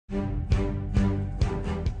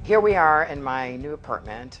Here we are in my new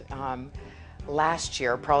apartment. Last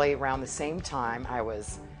year, probably around the same time, I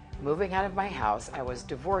was moving out of my house, I was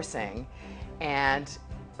divorcing, and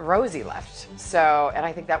Rosie left. And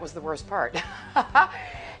I think that was the worst part.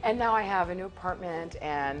 And now I have a new apartment,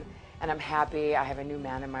 and I'm happy. I have a new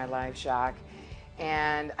man in my life, Jacques,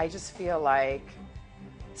 and I just feel like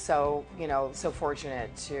so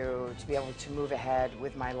fortunate to be able to move ahead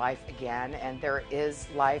with my life again. And there is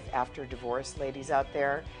life after divorce, ladies out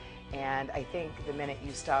there. And I think the minute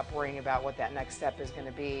you stop worrying about what that next step is going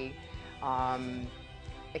to be,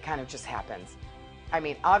 it kind of just happens. I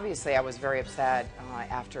mean, obviously I was very upset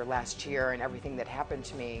after last year and everything that happened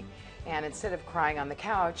to me. And instead of crying on the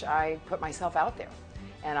couch, I put myself out there.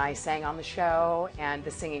 And I sang on the show, and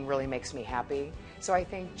the singing really makes me happy. So I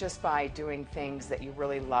think just by doing things that you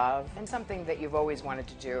really love and something that you've always wanted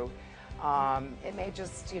to do, it may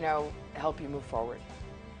just, help you move forward.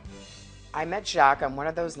 I met Jacques on one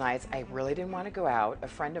of those nights. I really didn't want to go out. A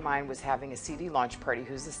friend of mine was having a CD launch party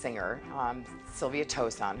who's a singer, Sylvia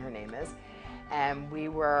Tosan, her name is. And we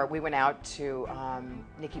went out to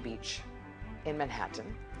Nikki Beach in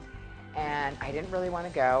Manhattan. And I didn't really want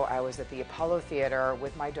to go. I was at the Apollo Theater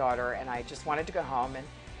with my daughter, and I just wanted to go home.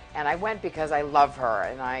 And I went because I love her,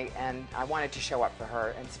 and I wanted to show up for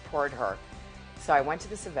her and support her. So I went to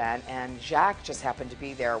this event, and Jacques just happened to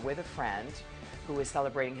be there with a friend who was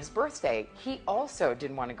celebrating his birthday. He also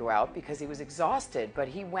didn't want to go out because he was exhausted, but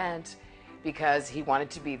he went because he wanted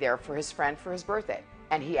to be there for his friend for his birthday.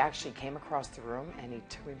 And he actually came across the room, and he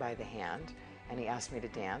took me by the hand, and he asked me to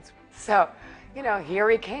dance. So, here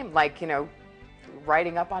he came,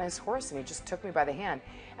 riding up on his horse, and he just took me by the hand.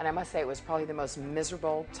 And I must say, it was probably the most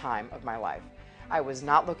miserable time of my life. I was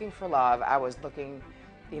not looking for love. I was looking,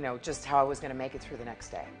 just how I was going to make it through the next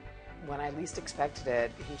day. When I least expected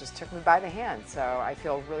it, he just took me by the hand. So I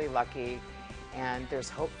feel really lucky, and there's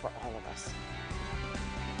hope for all of us.